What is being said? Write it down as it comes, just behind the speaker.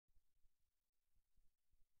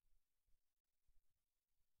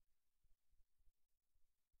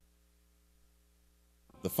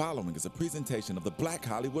The following is a presentation of the Black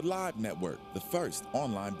Hollywood Live Network, the first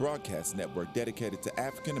online broadcast network dedicated to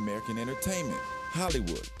African American entertainment.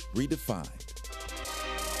 Hollywood Redefined.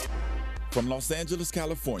 From Los Angeles,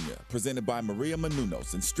 California, presented by Maria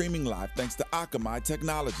Menounos and streaming live thanks to Akamai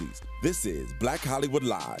Technologies. This is Black Hollywood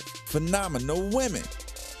Live, Phenomenal Women,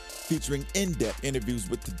 featuring in-depth interviews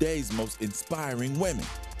with today's most inspiring women.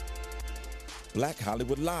 Black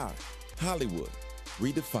Hollywood Live, Hollywood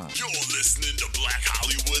Redefined. You're listening to Black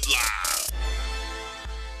Hollywood Live.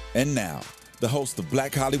 And now, the host of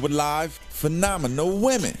Black Hollywood Live, Phenomenal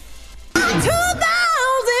Women. 2,000 bucks.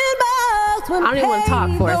 I don't even want to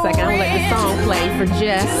talk for a second. I'm going to let the song play for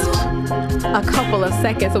just a couple of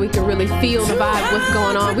seconds so we can really feel the vibe of what's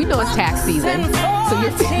going on. We know it's tax season, so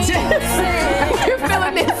you're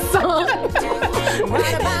feeling this song.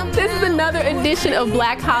 This is another edition of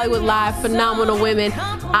Black Hollywood Live, Phenomenal Women.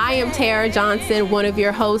 I am Tara Johnson, one of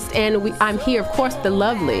your hosts, and I'm here, of course, the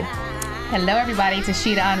lovely. Hello, everybody. It's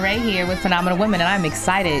Ashida Onrae here with Phenomenal Women, and I'm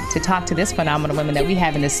excited to talk to this phenomenal woman that we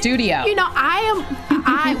have in the studio. You know, I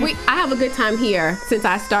have a good time here since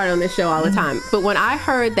I started on this show all the time. But when I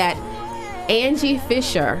heard that Angie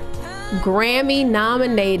Fisher,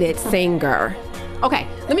 Grammy-nominated singer. Okay,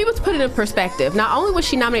 let me just put it in perspective. Not only was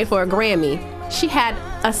she nominated for a Grammy, she had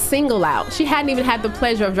a single out. She hadn't even had the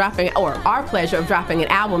pleasure of dropping, or our pleasure of dropping an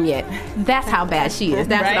album yet. That's how bad she is.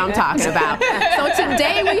 That's right? What I'm talking about. So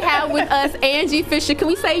today we have with us Angie Fisher. Can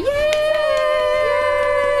we say yay?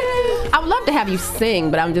 I would love to have you sing,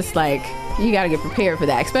 but I'm just like, you got to get prepared for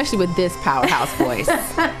that, especially with this powerhouse voice.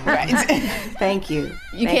 Right. Thank you.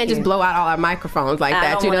 You can't just blow out all our microphones like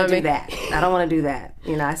that. You know what I mean? I don't want to do that.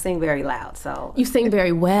 You know, I sing very loud, so. You sing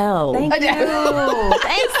very well. Thank you.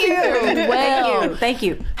 Thank you. Well. Thank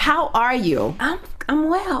you. How are you? I'm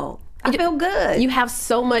well. I feel good. You have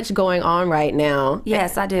so much going on right now.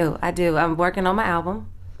 Yes, I do. I'm working on my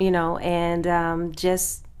album, and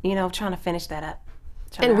just, trying to finish that up.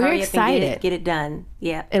 And we're excited. Get it done.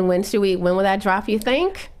 Yeah. And when will that drop, you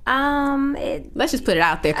think? Let's just put it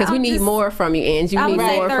out there because we need more from you, Angie. We need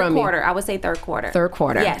more from you. I would say third quarter. Third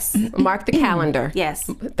quarter. Yes. Mark the calendar. Yes.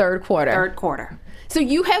 Third quarter. Third quarter. So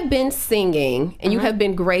you have been singing and you have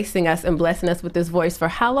been gracing us and blessing us with this voice for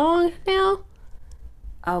how long now?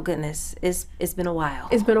 Oh goodness, it's been a while.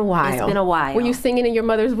 It's been a while. It's been a while. Were you singing in your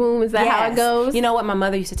mother's womb? Is that how it goes? You know what? My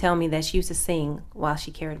mother used to tell me that she used to sing while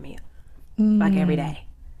she carried me, like every day.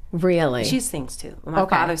 Really? She sings too. My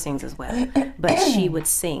father sings as well, but she would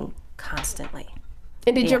sing constantly.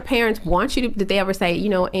 And did your parents want you to? Did they ever say,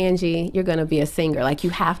 Angie, you're going to be a singer, like you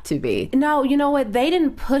have to be? No, you know what? They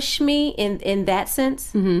didn't push me in that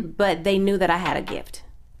sense, but they knew that I had a gift.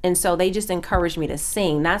 And so they just encouraged me to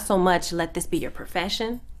sing. Not so much let this be your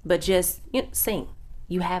profession, but just sing.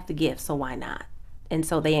 You have the gift, so why not? And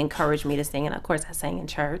so they encouraged me to sing. And of course, I sang in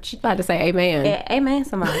church. About to say amen. Amen,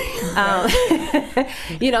 somebody.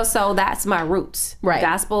 So that's my roots. Right.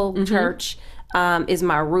 Gospel church is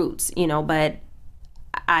my roots, but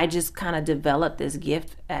I just kind of developed this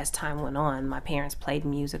gift as time went on. My parents played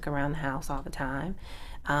music around the house all the time.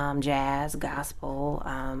 Jazz, gospel,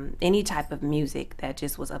 any type of music that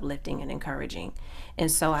just was uplifting and encouraging. And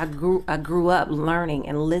so I grew up learning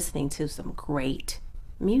and listening to some great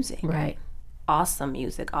music. Right. Awesome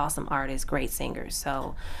music, awesome artists, great singers.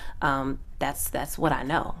 So that's what I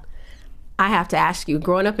know. I have to ask you,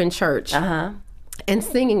 growing up in church and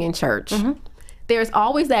singing in church, there's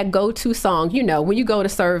always that go-to song, when you go to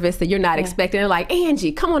service that you're not expecting. They're like,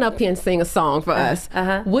 Angie, come on up here and sing a song for us.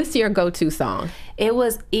 What's your go-to song? It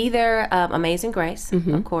was either Amazing Grace,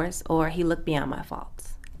 of course, or He Looked Beyond My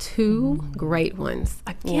Faults. Two great ones.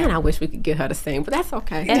 Again, I wish we could get her to sing, but that's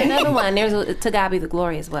okay. And another one, there's To God Be the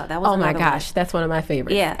Glory as well. That was my gosh, that's one of my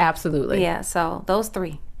favorites. Yeah. Absolutely. Yeah, so those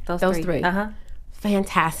three. Those three.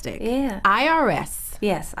 Fantastic. Yeah. I.R.S.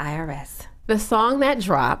 Yes, I.R.S. The song that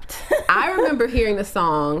dropped, I remember hearing the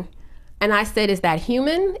song and I said, is that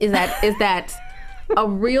human? Is that a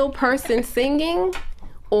real person singing?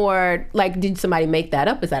 Or did somebody make that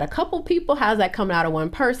up? Is that a couple people? How's that coming out of one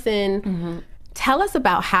person? Tell us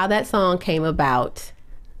about how that song came about.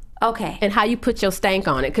 Okay. And how you put your stank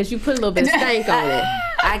on it, because you put a little bit of stank on it.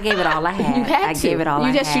 I gave it all I had. You had to. I gave it all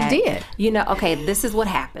I had. Yes, you did. Okay, this is what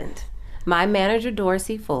happened. My manager,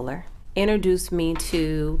 Dorsey Fuller, introduced me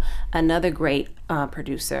to another great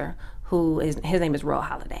producer his name is Roy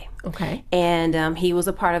Holiday. Okay. And he was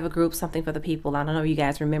a part of a group, Something for the People. I don't know if you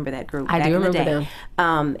guys remember that group. I do remember them.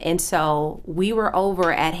 And so we were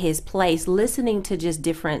over at his place listening to just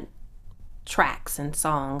different tracks and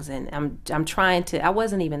songs, and I'm trying to. I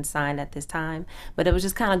wasn't even signed at this time, but it was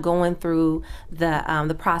just kind of going through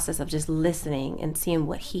the process of just listening and seeing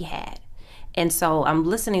what he had. And so I'm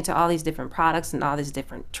listening to all these different products and all these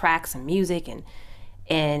different tracks and music,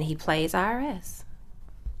 and he plays I.R.S.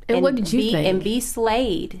 And what did you think? And B.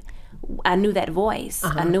 Slade, I knew that voice.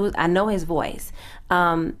 I know his voice.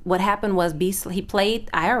 What happened was he played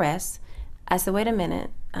I.R.S. I said, wait a minute,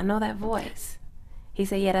 I know that voice. He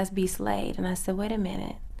said, yeah, that's B. Slade. And I said, wait a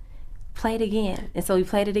minute, play it again. And so he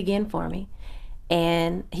played it again for me.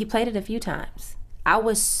 And he played it a few times. I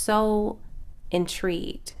was so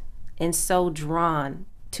intrigued and so drawn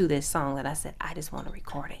to this song that I said, I just want to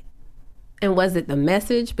record it. And was it the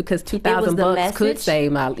message? Because $2,000 could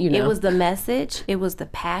save my, It was the message. It was the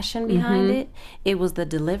passion behind it. It was the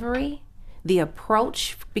delivery, the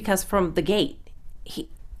approach. Because from the gate,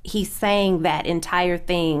 he sang that entire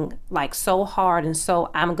thing like so hard and so,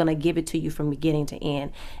 I'm gonna give it to you from beginning to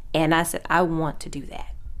end. And I said, I want to do that.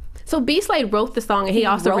 So B. Slade wrote the song, and he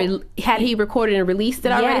also had he recorded and released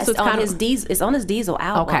it already. Yes, so it's it's on his Diesel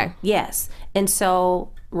album. Okay. Yes, and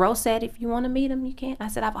so Rose said, if you want to meet him, you can. I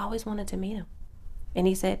said, I've always wanted to meet him. And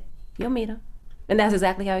he said, you'll meet him. And that's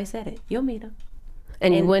exactly how he said it. You'll meet him.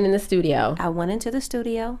 And you went in the studio. I went into the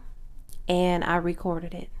studio and I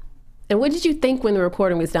recorded it. And what did you think when the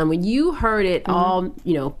recording was done? When you heard it all,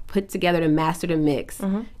 put together and mastered and mixed,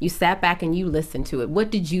 you sat back and you listened to it. What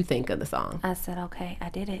did you think of the song? I said, okay, I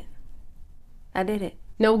did it. I did it.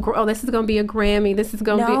 No, this is going to be a Grammy. This is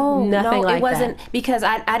going to be nothing like that. No, it wasn't, because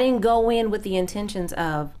I didn't go in with the intentions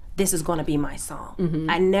of this is going to be my song.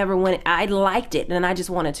 I never went, I liked it and I just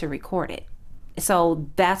wanted to record it. So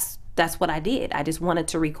that's what I did. I just wanted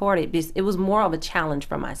to record it. It was more of a challenge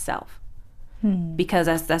for myself. Because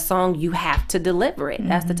that's that song, you have to deliver it.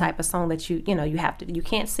 That's the type of song that you have to, you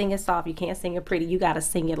can't sing it soft, you can't sing it pretty, you got to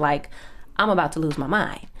sing it like I'm about to lose my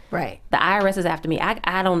mind. Right. The I.R.S. is after me.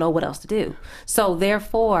 I don't know what else to do. So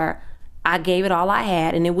therefore, I gave it all I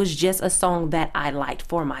had, and it was just a song that I liked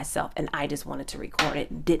for myself, and I just wanted to record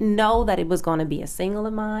it. Didn't know that it was going to be a single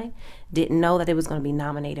of mine. Didn't know that it was going to be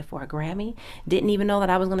nominated for a Grammy. Didn't even know that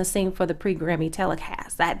I was going to sing for the pre-Grammy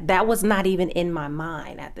telecast. That was not even in my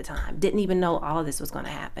mind at the time. Didn't even know all of this was going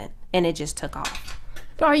to happen, and it just took off.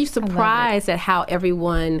 Are you surprised at how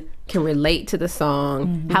everyone can relate to the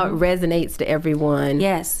song, how it resonates to everyone?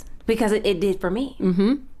 Yes, because it did for me.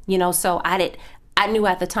 So I knew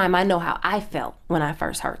at the time, I know how I felt when I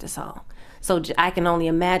first heard the song. So I can only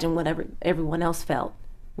imagine what everyone else felt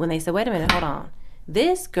when they said, wait a minute, hold on.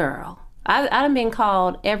 This girl, I've been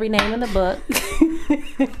called every name in the book.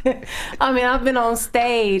 I mean, I've been on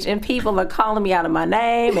stage and people are calling me out of my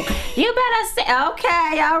name. And, you better say,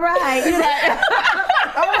 okay, all right.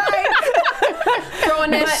 All right.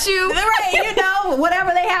 Throwing that shoe. Right,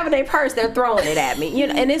 whatever they have in their purse, they're throwing it at me.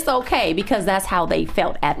 And it's okay because that's how they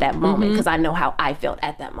felt at that moment, because I know how I felt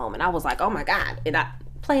at that moment. I was like, oh my God. And I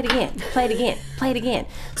play it again, play it again, play it again.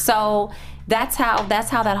 So that's how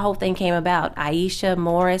that whole thing came about. Aisha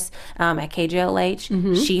Morris at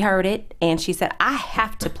KJLH, she heard it and she said, I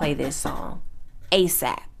have to play this song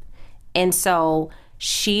ASAP. And so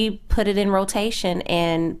she put it in rotation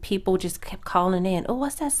and people just kept calling in, oh,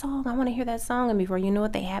 what's that song? I want to hear that song. And before you know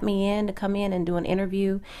it, they had me in to come in and do an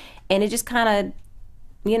interview. And it just kind of,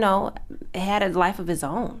 it had a life of its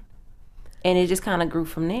own. And it just kind of grew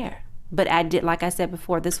from there. But I did, like I said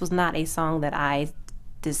before, this was not a song that I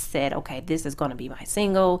just said, okay, this is going to be my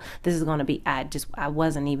single. This is going to be, I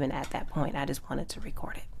wasn't even at that point. I just wanted to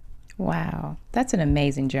record it. Wow. That's an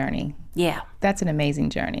amazing journey. Yeah. That's an amazing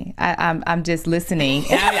journey. I'm just listening.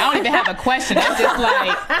 And I don't even have a question. I'm just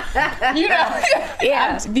like,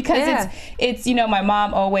 Yeah. Because it's, my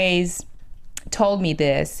mom always told me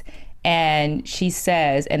this, and she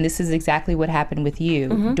says, and this is exactly what happened with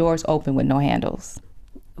you, doors open with no handles.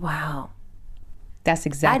 Wow. That's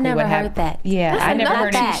exactly what happened. I never heard that. Yeah, I never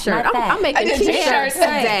heard that. T-shirt. I'm making T-shirts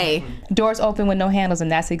today. Doors open with no handles,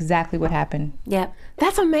 and that's exactly what happened. Yep.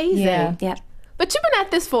 That's amazing. Yeah. Yep. But you've been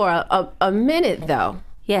at this for a minute, though.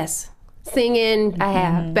 Yes. Singing, I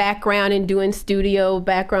have background and doing studio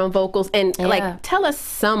background vocals, and tell us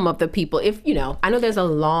some of the people. If I know there's a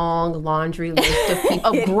long laundry list of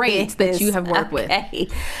people, of greats that you have worked with.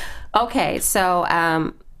 Okay,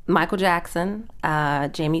 so Michael Jackson,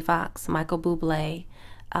 Jamie Foxx, Michael Bublé,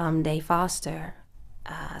 Dave Foster,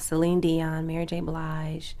 Celine Dion, Mary J.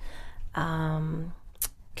 Blige,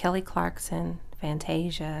 Kelly Clarkson,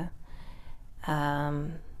 Fantasia.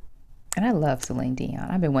 And I love Celine Dion.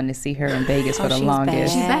 I've been wanting to see her in Vegas for the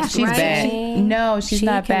longest. She's back. She's back. No, she's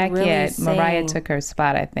not back really yet. sing. Mariah took her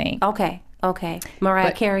spot, I think. Okay.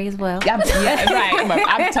 Mariah Carey as well. Right.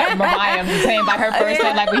 I'm talking Mariah. I'm saying about her first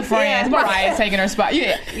name like we friends. Mariah's taking her spot.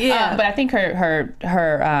 Yeah. But I think her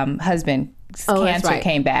husband cancer right.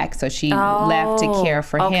 came back, so she left to care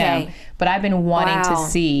for him. But I've been wanting to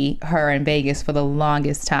see her in Vegas for the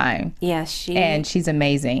longest time. Yes, and she's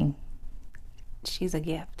amazing. She's a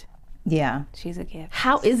gift. Yeah, she's a gift.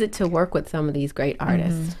 How is it to work with some of these great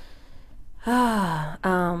artists?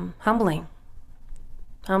 Humbling.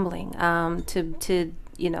 To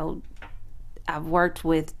you know, I've worked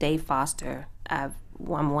with Dave Foster. I'm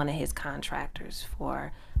one of his contractors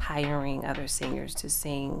for hiring other singers to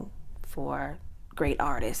sing for great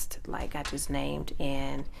artists like I just named.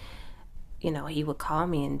 And you know, he would call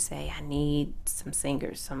me and say, I need some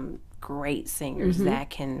singers, some great singers that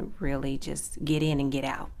can really just get in and get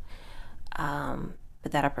out,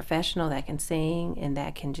 but that are professional, that can sing and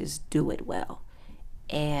that can just do it well.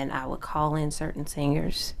 And I would call in certain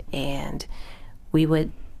singers and we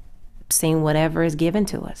would sing whatever is given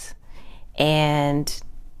to us. And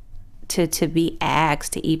to be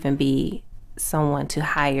asked to even be someone to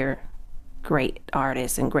hire great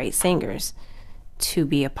artists and great singers to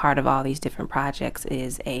be a part of all these different projects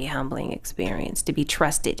is a humbling experience. To be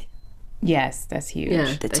trusted. Yes, that's huge.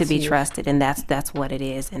 Yeah, To be trusted, and that's what it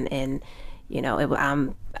is. And you know,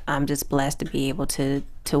 I'm just blessed to be able to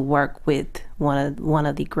work with one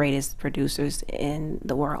of the greatest producers in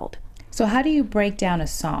the world. So how do you break down a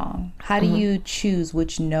song? How do you choose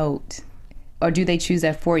which note? Or do they choose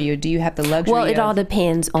that for you? Or do you have the luxury? Well, it all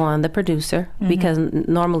depends on the producer, because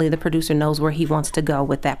normally the producer knows where he wants to go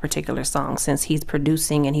with that particular song, since he's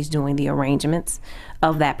producing and he's doing the arrangements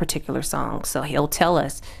of that particular song. So he'll tell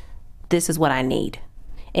us, this is what I need.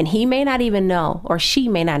 And he may not even know, or she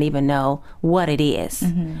may not even know what it is.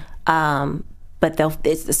 But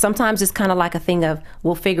sometimes it's kind of like a thing of,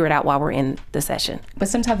 we'll figure it out while we're in the session. But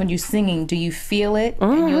sometimes when you're singing, do you feel it?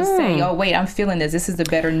 And you'll say, oh, wait, I'm feeling this. This is the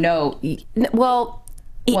better note. Well,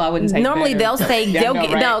 I wouldn't say normally better. they'll say,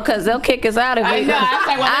 no, because they'll kick us out if we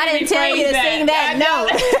I didn't tell you to sing that note.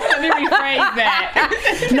 Let me rephrase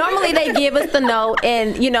that. Normally they give us the note,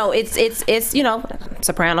 and you know, it's you know,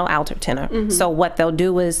 soprano, alto, tenor. So what they'll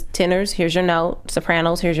do is, tenors, here's your note.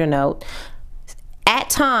 Sopranos, here's your note. At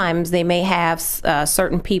times, they may have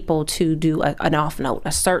certain people to do an off note,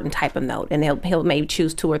 a certain type of note, and he'll maybe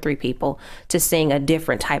choose 2 or 3 people to sing a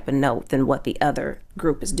different type of note than what the other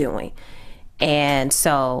group is doing. And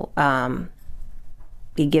so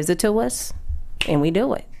he gives it to us, and we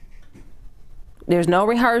do it. There's no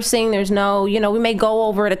rehearsing. There's no, you know, we may go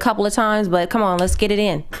over it a couple of times, but come on, let's get it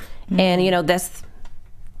in. And, you know, this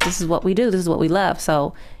is what we do. This is what we love.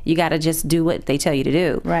 So you got to just do what they tell you to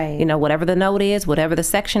do. Right. You know, whatever the note is, whatever the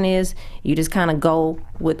section is, you just kind of go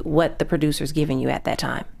with what the producer's giving you at that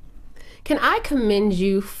time. Can I commend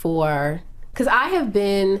you for, because I have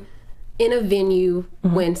been in a venue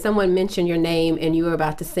when someone mentioned your name and you were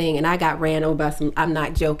about to sing, and I got ran over by some, I'm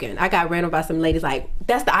not joking, I got ran over by some ladies like,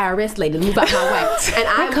 that's the I.R.S. lady, move out my way. And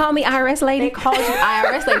They call me I.R.S. lady? They called you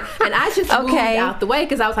I.R.S. lady. And I just moved out the way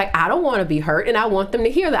because I was like, I don't want to be hurt and I want them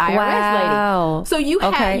to hear the I.R.S. lady. So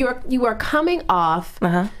you are coming off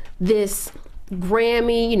this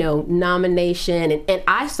Grammy, you know, nomination, and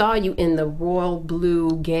I saw you in the royal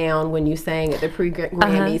blue gown when you sang at the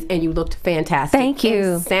pre-Grammys, and you looked fantastic. Thank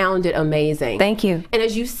you. It sounded amazing. Thank you. And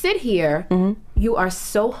as you sit here, you are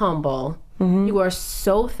so humble. You are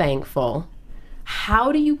so thankful.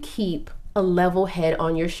 How do you keep a level head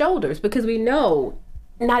on your shoulders? Because we know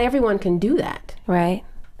not everyone can do that. Right.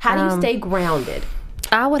 How do you stay grounded?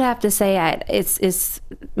 I would have to say it's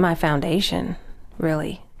my foundation,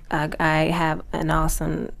 really. I had an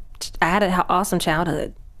awesome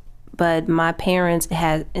childhood, but my parents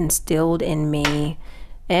had instilled in me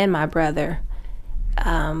and my brother,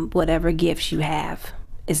 whatever gifts you have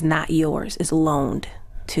is not yours, it's loaned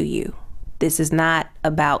to you. This is not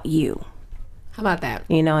about you. How about that?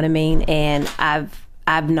 You know what I mean? And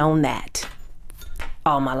I've known that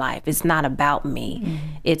all my life. It's not about me.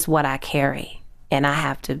 It's what I carry, and I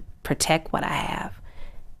have to protect what I have.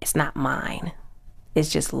 It's not mine. It's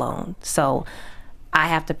just loaned. So I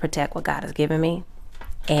have to protect what God has given me.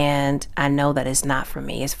 And I know that it's not for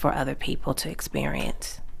me. It's for other people to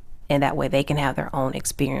experience. And that way they can have their own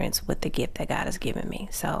experience with the gift that God has given me.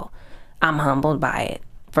 So I'm humbled by it.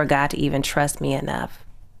 For God to even trust me enough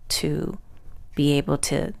to be able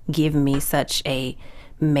to give me such a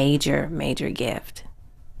major, major gift.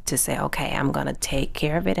 To say, okay, I'm going to take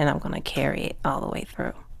care of it and I'm going to carry it all the way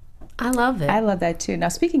through. I love it. I love that too. Now,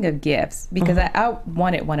 speaking of gifts, because I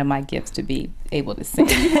wanted one of my gifts to be able to sing,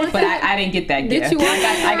 but I didn't get that gift. Did you?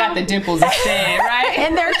 I got the dimples instead, right?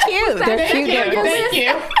 And they're cute. They're cute dimples. Thank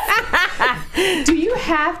you. Do you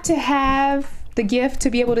have to have the gift to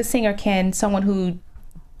be able to sing, or can someone who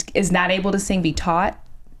is not able to sing be taught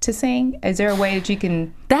to sing? Is there a way that you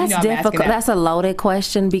can? That's I'm difficult. That's a loaded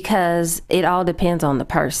question because it all depends on the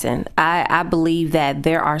person. I believe that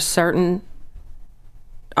there are certain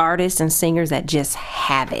artists and singers that just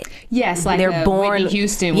have it. Yes, like they're born. Whitney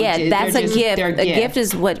Houston. Yeah, that's a gift. A gift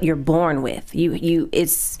is what you're born with.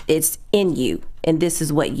 It's in you, and this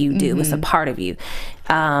is what you do. It's a part of you.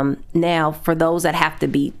 Now, for those that have to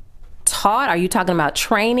be taught, are you talking about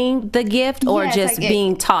training the gift or just like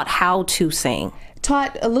being taught how to sing?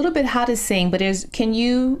 Taught a little bit how to sing, but can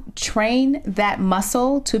you train that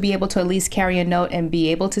muscle to be able to at least carry a note and be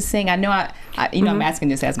able to sing? I know I'm asking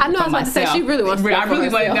this as I know I was about to say she really wants to. I really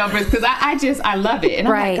want to know because I love it, and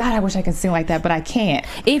I'm like, God, I wish I could sing like that, but I can't.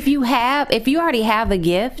 If you already have the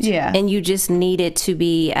gift, and you just need it to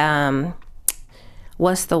be,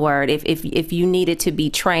 what's the word? If you need it to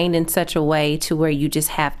be trained in such a way to where you just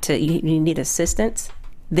have to, you need assistance,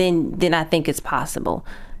 then I think it's possible.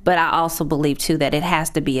 But I also believe, too, that it has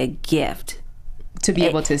to be a gift. To be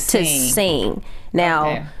able to sing.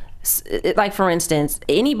 Now, like, for instance,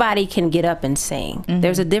 anybody can get up and sing.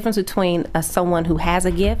 There's a difference between someone who has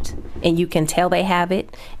a gift, and you can tell they have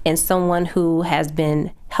it, and someone who has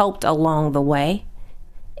been helped along the way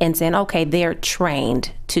and saying, okay, they're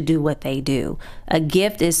trained to do what they do. A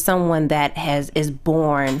gift is someone that is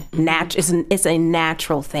born natural. It's a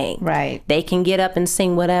natural thing. Right. They can get up and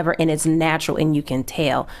sing whatever, and it's natural, and you can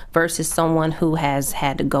tell. Versus someone who has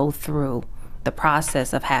had to go through the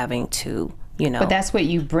process of having to, But that's what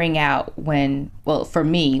you bring out for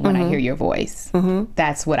me, when I hear your voice.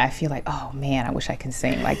 That's what I feel like. Oh man, I wish I can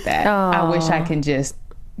sing like that. I wish I can just.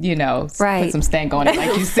 Put some stank on it,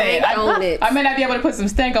 like you said. I may not be able to put some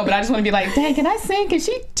stank on, but I just want to be like, dang, can I sing? Can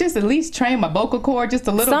she just at least train my vocal cord just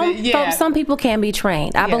a little bit? Yeah. Some people can be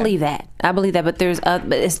trained. I believe that. But there's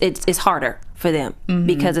but it's harder for them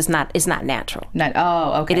because it's not natural.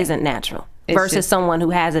 Okay. It isn't natural. Versus someone who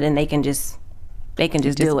has it and they can just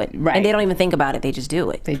do it. Right. And they don't even think about it. They just do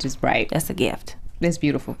it. That's a gift. This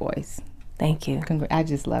beautiful voice. Thank you. I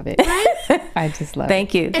just love it. I just love it.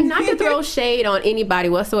 Thank you. And not to throw shade on anybody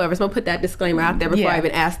whatsoever, so I'm going to put that disclaimer out there before I even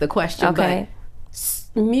ask the question. Okay.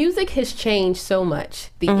 But music has changed so much.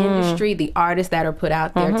 The industry, the artists that are put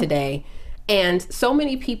out there today. And so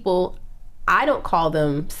many people, I don't call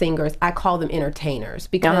them singers, I call them entertainers.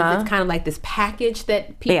 Because it's kind of like this package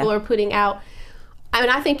that people are putting out. I mean,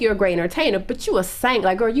 I think you're a great entertainer, but you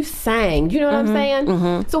girl, you sang. You know what I'm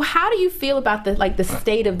saying? So how do you feel about the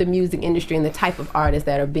state of the music industry and the type of artists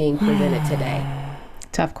that are being presented today?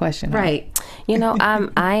 Tough question. Right. I'm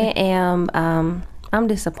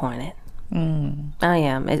disappointed. I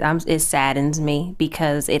am. It saddens me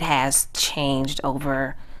because it has changed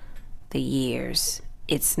over the years.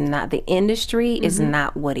 It's not, the industry is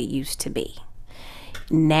not what it used to be.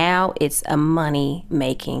 Now it's a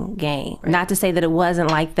money-making game. Right. Not to say that it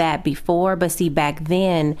wasn't like that before, but see, back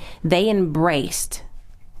then, they embraced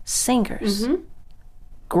singers,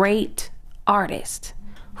 great artists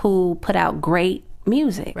who put out great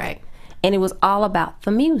music. Right. And it was all about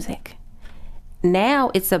the music.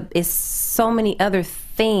 Now it's so many other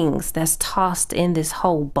things that's tossed in this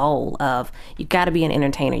whole bowl of, you got to be an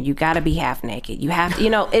entertainer, you got to be half naked, you have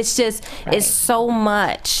to, it's just, it's so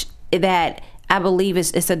much that I believe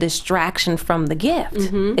it's a distraction from the gift.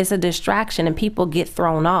 It's a distraction, and people get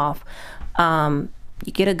thrown off. You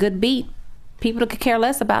get a good beat, people could care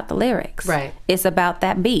less about the lyrics. Right. It's about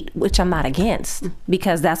that beat, which I'm not against,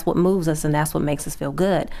 because that's what moves us and that's what makes us feel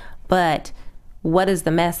good. But what is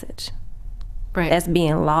the message? Right. That's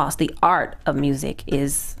being lost. The art of music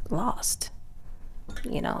is lost.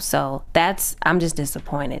 So I'm just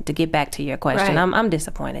disappointed. To get back to your question, right. I'm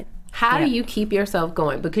disappointed. How do you keep yourself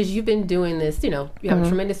going? Because you've been doing this, you have a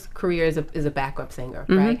tremendous career as a backup singer,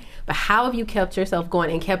 right? But how have you kept yourself going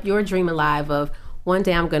and kept your dream alive of, one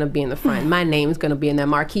day I'm going to be in the front, my name is going to be in that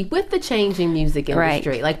marquee with the changing music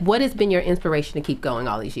industry? Right. Like, what has been your inspiration to keep going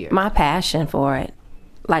all these years? My passion for it,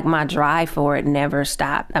 like my drive for it, never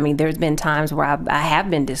stopped. I mean, there's been times where I have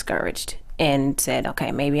been discouraged and said,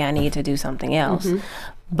 okay, maybe I need to do something else.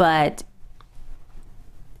 But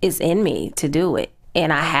it's in me to do it.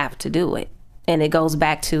 And I have to do it. And it goes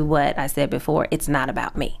back to what I said before. It's not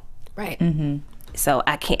about me. Right. So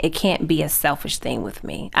it can't be a selfish thing with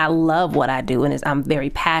me. I love what I do, and I'm very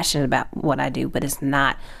passionate about what I do, but it's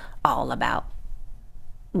not all about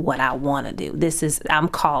what I want to do. I'm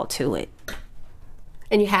called to it.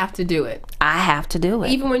 And you have to do it. I have to do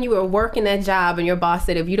it. Even when you were working that job and your boss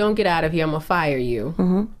said, if you don't get out of here, I'm going to fire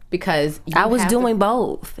you. Because I was doing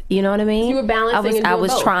both. You know what I mean? You were balancing I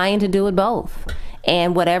was both. trying to do it both.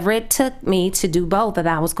 And whatever it took me to do both, that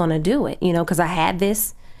I was going to do it, because I had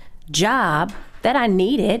this job that I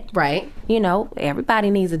needed. Right. You know, everybody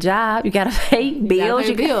needs a job. You got to pay bills.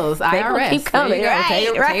 You bills. I.R.S. Keep coming. Take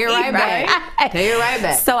it right back. Take it right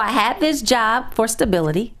back. So I had this job for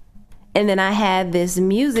stability, and then I had this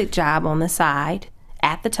music job on the side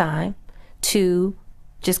at the time to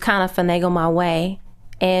just kind of finagle my way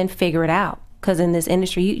and figure it out. Because in this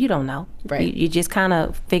industry, you don't know. Right. You just kind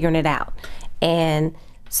of figuring it out. And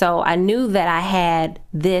so I knew that I had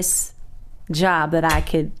this job that I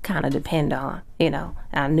could kind of depend on, you know.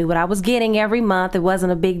 I knew what I was getting every month. It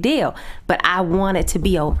wasn't a big deal, but I wanted to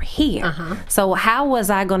be over here. So how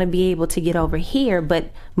was I going to be able to get over here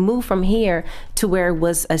but move from here to where it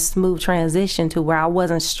was a smooth transition to where I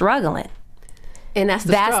wasn't struggling? And that's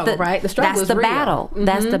the struggle, right? The struggle That's is the real. battle.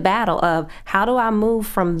 That's the battle of how do I move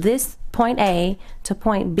from this point A to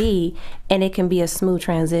point B, and it can be a smooth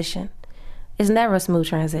transition. It's never a smooth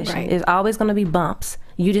transition. Right. It's always going to be bumps.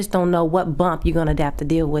 You just don't know what bump you're going to have to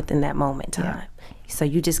deal with in that moment in time. So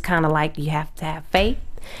you just kind of like, you have to have faith,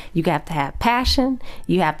 you have to have passion,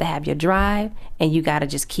 you have to have your drive, and you got to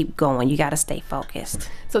just keep going. You got to stay focused.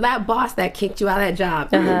 So that boss that kicked you out of that job,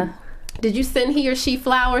 did you send he or she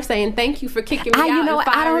flowers saying thank you for kicking me out? You know and what?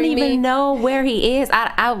 I don't firing me? even know where he is.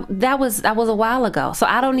 That was a while ago. So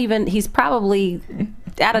I don't even. He's probably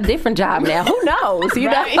at a different job now. Who knows? You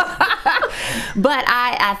know. But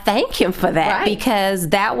I thank him for that because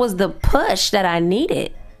that was the push that I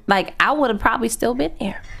needed. Like I would have probably still been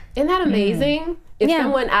there. Isn't that amazing? If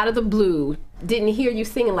someone out of the blue didn't hear you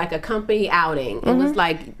singing like a company outing and was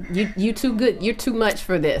like, you too good, you're too much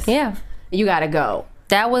for this. Yeah. You gotta go.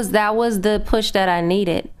 That was the push that I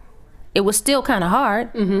needed. It was still kind of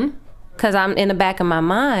hard because I'm in the back of my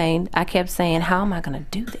mind. I kept saying, "How am I going to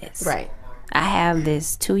do this?" Right. I have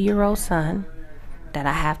this 2-year-old son that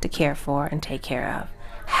I have to care for and take care of.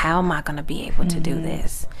 How am I going to be able to do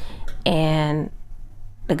this? And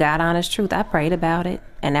the God honest truth, I prayed about it,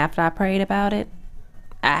 and after I prayed about it,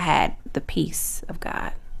 I had the peace of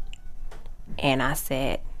God, and I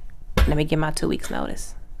said, "Let me give my 2 weeks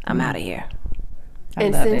notice. I'm out of here."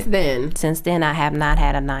 And since then, I have not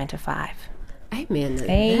had a 9 to 5. Amen.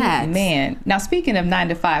 Amen. Now, speaking of 9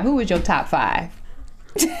 to 5, who was your top 5?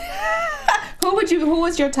 Who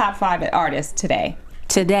was your top 5 artists today?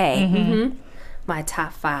 Today, my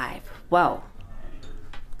top 5. Whoa.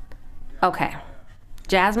 Okay,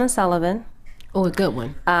 Jasmine Sullivan. Oh, a good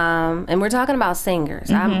one. And we're talking about singers,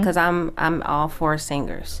 because I'm all for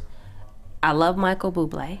singers. I love Michael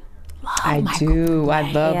Bublé. I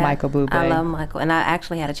love Michael Bublé. I love Michael, and I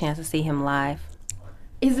actually had a chance to see him live.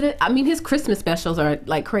 Isn't it? I mean, his Christmas specials are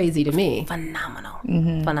like crazy to me. Phenomenal,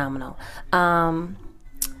 phenomenal.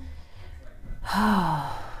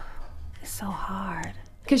 It's so hard.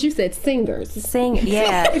 Because you said singers.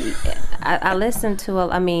 I listen to.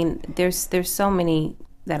 I mean, there's so many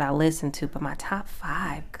that I listen to, but my top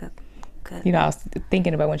 5. Good. You know, I was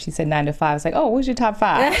thinking about when she said 9 to 5. It's like, oh, what's your top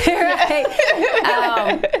 5? Right.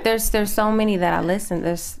 There's so many that I listen.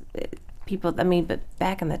 There's people. I mean, but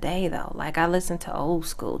back in the day though, like I listened to old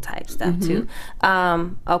school type stuff too.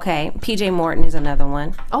 Okay, PJ Morton is another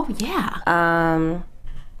one. Oh yeah.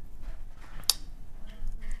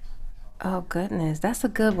 Oh goodness, that's a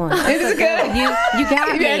good one. That's a good one. You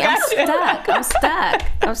got me. I'm stuck.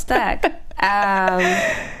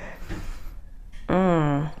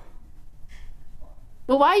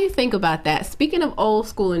 Well, while you think about that, speaking of old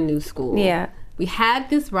school and new school, we had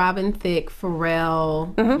this Robin Thicke,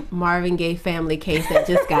 Pharrell, Marvin Gaye family case that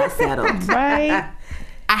just got settled. Right.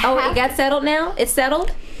 It got settled now? It's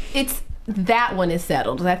settled? That one is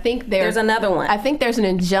settled. I think there's another one. I think there's an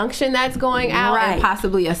injuction that's going out and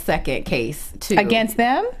possibly a second case too. Against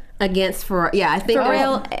them? Against Pharrell. Yeah, I think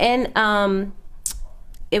Pharrell and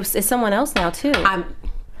it's someone else now too.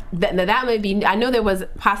 That may be. I know there was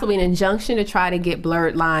possibly an injunction to try to get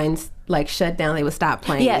blurred lines like shut down. They would stop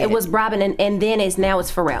playing. Yeah, it was Robin, and then it's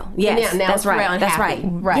Pharrell. Yes, now that's it's Pharrell right. and That's Happy.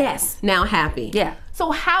 right. Yes, now Happy. Yeah.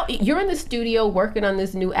 So how you're in the studio working on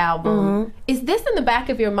this new album? Is this in the back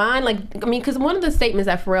of your mind? Like, I mean, because one of the statements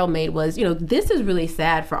that Pharrell made was, you know, this is really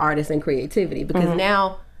sad for artists and creativity because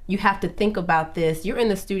now you have to think about this. You're in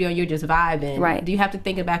the studio, you're just vibing. Right. Do you have to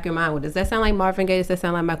think in the back of your mind, well, does that sound like Marvin Gaye? Does that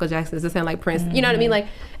sound like Michael Jackson? Does that sound like Prince? You know what I mean? Like,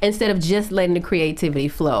 instead of just letting the creativity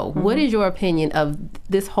flow. What is your opinion of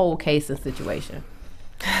this whole case and situation?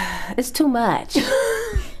 It's too much.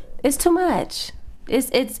 It's too much.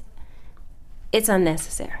 It's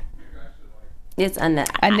unnecessary. It's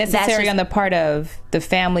unnecessary on the part of the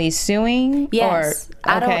family suing? Yes.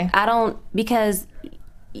 Or, I don't, because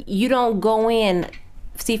you don't go in.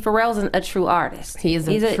 See, Pharrell's a true artist. He's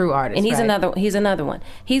a true artist, and he's another one.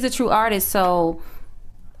 He's a true artist. So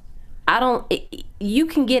you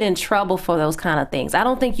can get in trouble for those kind of things. I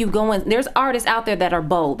don't think you go in. There's artists out there that are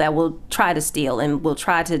bold that will try to steal and will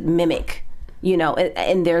try to mimic,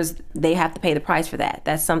 and they have to pay the price for that.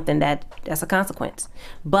 That's something that's a consequence.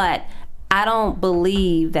 But I don't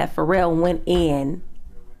believe that Pharrell went in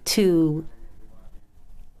to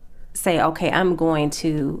say, okay, I'm going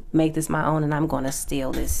to make this my own and I'm going to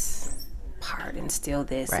steal this part and steal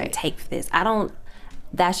this and take this.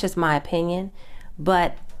 That's just my opinion.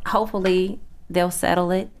 But hopefully they'll settle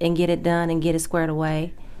it and get it done and get it squared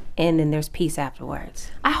away. And then there's peace afterwards.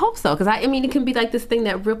 I hope so, because it can be like this thing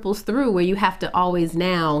that ripples through where you have to always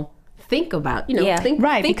now think about, think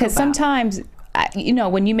because sometimes,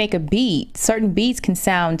 when you make a beat, certain beats can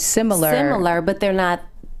sound similar, but they're not.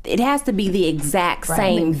 It has to be the exact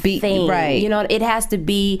same thing. Right. It has to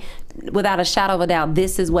be, without a shadow of a doubt,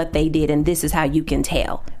 this is what they did and this is how you can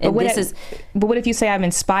tell. And but what if you say I'm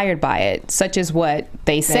inspired by it, such as what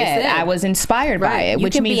they said? I was inspired by it,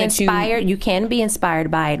 which means that you can be inspired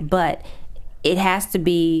by it, but it has to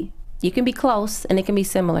be, you can be close and it can be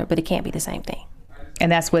similar, but it can't be the same thing.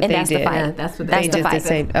 And that's what they did. Yeah, that's what they did.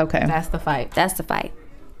 Okay. That's the fight. That's the fight.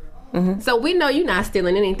 Mm-hmm. So we know you're not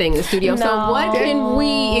stealing anything in the studio. No. So what can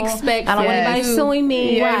we expect? I don't want anybody suing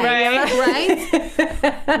me. Yeah,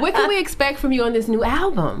 right. What can we expect from you on this new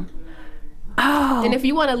album? Oh, and if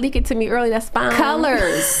you want to leak it to me early, that's fine.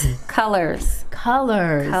 Colors.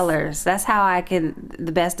 That's how I can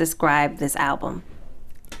the best describe this album.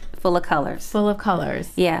 Full of colors.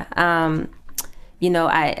 Yeah. I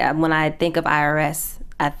when I think of I.R.S,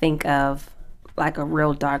 I think of like a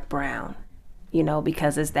real dark brown.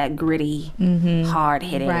 Because it's that gritty, hard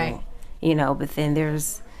hitting, right. But then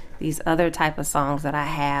there's these other type of songs that I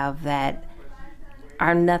have that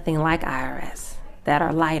are nothing like I.R.S, that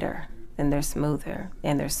are lighter and they're smoother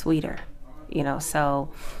and they're sweeter, so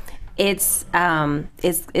it's an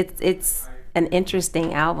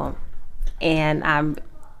interesting album, and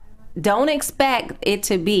don't expect it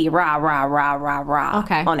to be rah, rah, rah, rah, rah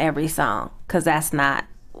on every song, because that's not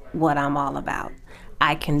what I'm all about.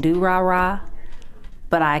 I can do rah, rah,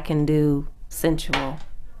 but I can do sensual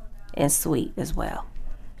and sweet as well.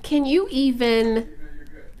 Can you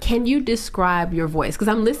describe your voice? Because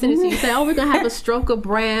I'm listening to you say, we're going to have a stroke of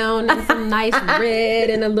brown and some nice red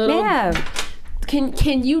and a little... Yeah.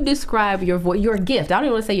 Can you describe your voice, your gift? I don't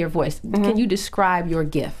even want to say your voice. Mm-hmm. Can you describe your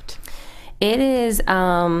gift? It is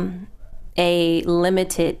a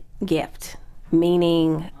limited gift,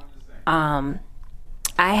 meaning I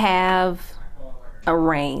have a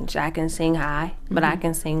range. I can sing high, but I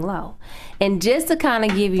can sing low. And just to kind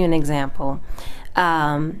of give you an example,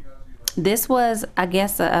 this was, I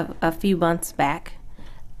guess, a few months back.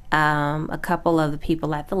 A couple of the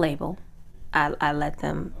people at the label, I let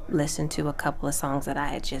them listen to a couple of songs that I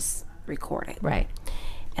had just recorded. Right.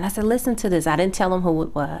 And I said, listen to this. I didn't tell them who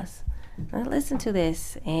it was. I listened to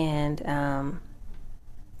this, and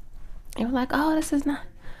they were like, oh, this is not,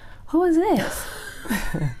 who is this?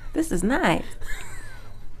 This is nice.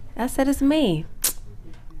 I said, it's me.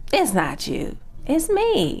 It's not you. It's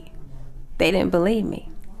me. They didn't believe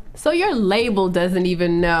me. So your label doesn't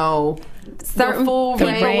even know certain full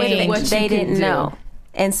range. What they didn't know.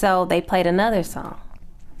 And so they played another song.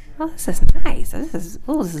 Oh, this is nice. This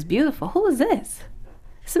is beautiful. Who is this?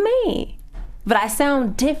 It's me. But I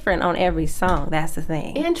sound different on every song. That's the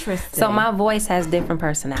thing. Interesting. So my voice has different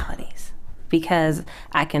personalities because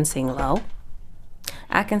I can sing low.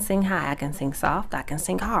 I can sing high, I can sing soft, I can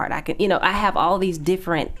sing hard. I can, I have all these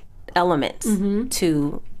different elements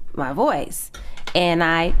to my voice, and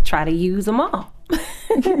I try to use them all.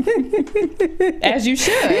 As you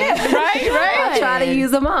should. Yeah. Right. I try to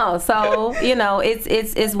use them all. So,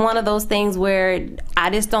 it's one of those things where I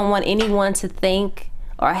just don't want anyone to think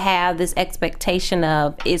or have this expectation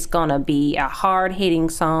of it's gonna be a hard-hitting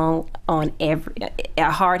song on a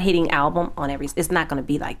hard-hitting album on every. It's not gonna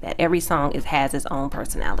be like that. Every song has its own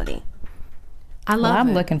personality.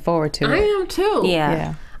 I'm looking forward to it. I am too.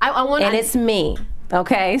 Yeah. I want. And it's me.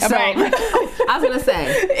 Okay. So right. I was gonna say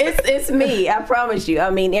it's me. I promise you.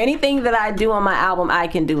 I mean, anything that I do on my album, I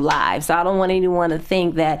can do live. So I don't want anyone to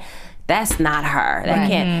think that that's not her. That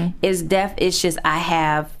can't. It's just I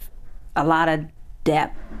have a lot of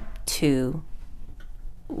depth to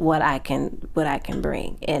what I can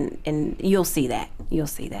bring, and you'll see that.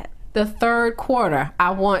 The third quarter,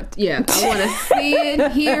 I want to see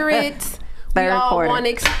it, hear it. We all want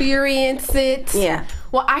to experience it. Yeah.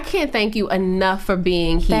 Well, I can't thank you enough for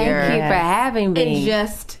being here. Thank you for having me. And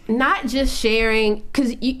just not just sharing,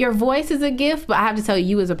 because your voice is a gift, but I have to tell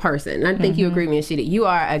you as a person, and I think you agree with me, Ashida, you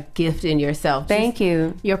are a gift in yourself. Thank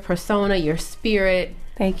you. Your persona, your spirit,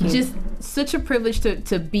 Thank you. Just such a privilege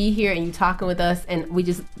to be here and you talking with us, and we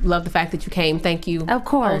just love the fact that you came. Thank you. Of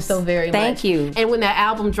course. So very much. Thank you. And when that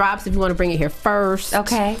album drops, if you want to bring it here first.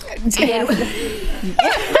 Okay.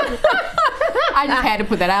 I just had to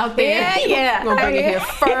put that out there. Yeah. We're going to bring it here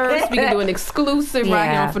first. We can do an exclusive right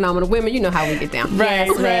here on Phenomenal Women. You know how we get down.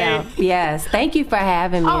 Right. Yes. Thank you for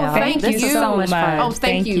having me. Thank you. This is so much fun. Oh,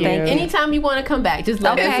 thank you. Anytime you want to come back, just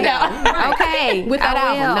let us know. Okay. With that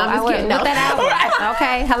album. No, I'm just kidding. With that album.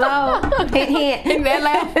 Okay. Hello. Hint. That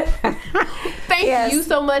laugh. Thank you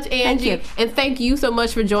so much, Angie. Thank you. And thank you so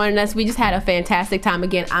much for joining us. We just had a fantastic time.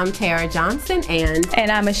 Again, I'm Tara Johnson.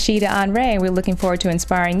 And I'm Ashida Onrae. And we're looking forward to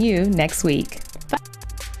inspiring you next week.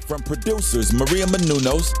 From producers Maria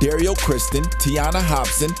Menounos, Dario Kristen, Tiana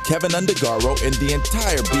Hobson, Kevin Undergaro, and the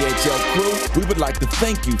entire BHL crew, we would like to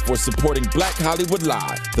thank you for supporting Black Hollywood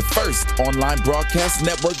Live, the first online broadcast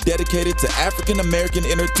network dedicated to African American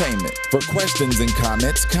entertainment. For questions and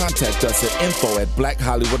comments, contact us at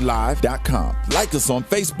info@blackhollywoodlive.com. Like us on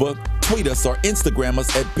Facebook, tweet us, or Instagram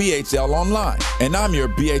us at BHL Online. And I'm your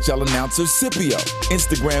BHL announcer, Scipio.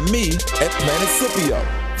 Instagram me at Planet Scipio.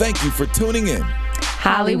 Thank you for tuning in.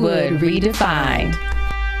 Hollywood Redefined.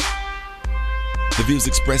 The views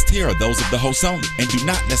expressed here are those of the host only and do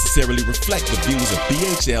not necessarily reflect the views of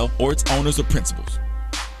BHL or its owners or principals.